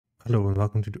Hello and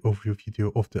welcome to the overview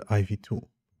video of the Ivy tool.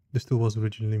 This tool was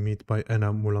originally made by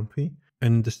Anna Moulampi,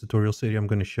 and in this tutorial series I'm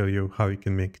going to show you how you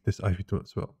can make this Ivy tool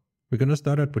as well. We're going to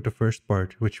start out with the first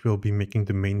part, which will be making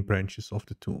the main branches of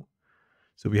the tool.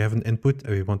 So we have an input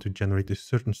and we want to generate a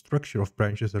certain structure of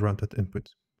branches around that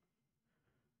input.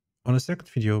 On the second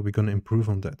video we're going to improve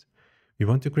on that. We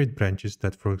want to create branches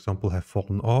that, for example, have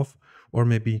fallen off, or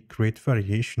maybe create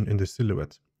variation in the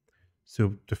silhouette.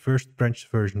 So the first branch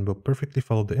version will perfectly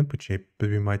follow the input shape, but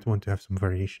we might want to have some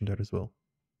variation there as well.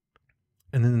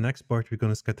 And in the next part, we're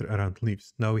going to scatter around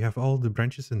leaves. Now we have all the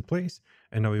branches in place,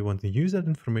 and now we want to use that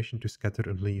information to scatter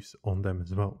leaves on them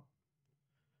as well.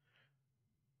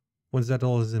 Once that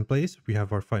all is in place, we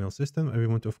have our final system, and we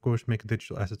want to, of course, make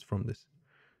digital assets from this.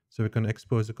 So we can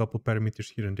expose a couple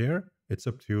parameters here and there. It's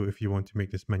up to you if you want to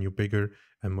make this menu bigger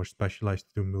and more specialized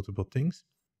to do multiple things.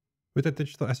 With that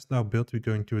digital asset now built, we're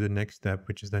going to the next step,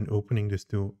 which is then opening this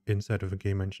tool inside of a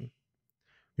game engine.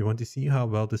 We want to see how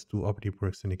well this tool already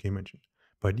works in a game engine.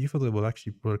 By default, it will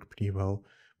actually work pretty well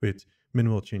with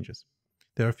minimal changes.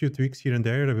 There are a few tweaks here and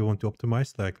there that we want to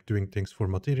optimize, like doing things for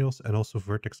materials, and also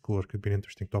vertex color could be an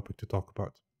interesting topic to talk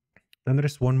about. Then there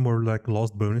is one more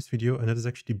last bonus video, and that is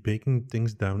actually breaking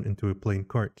things down into a plain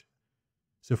card.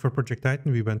 So for Project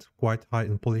Titan, we went quite high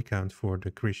in poly count for the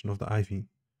creation of the Ivy.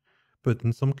 But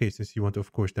in some cases, you want to,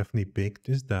 of course, definitely bake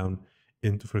this down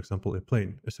into, for example, a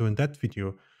plane. So in that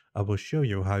video, I will show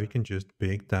you how you can just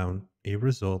bake down a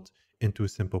result into a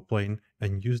simple plane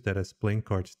and use that as plane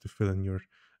cards to fill in your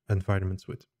environments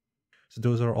with. So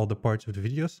those are all the parts of the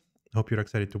videos. I hope you're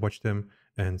excited to watch them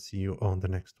and see you on the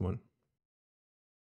next one.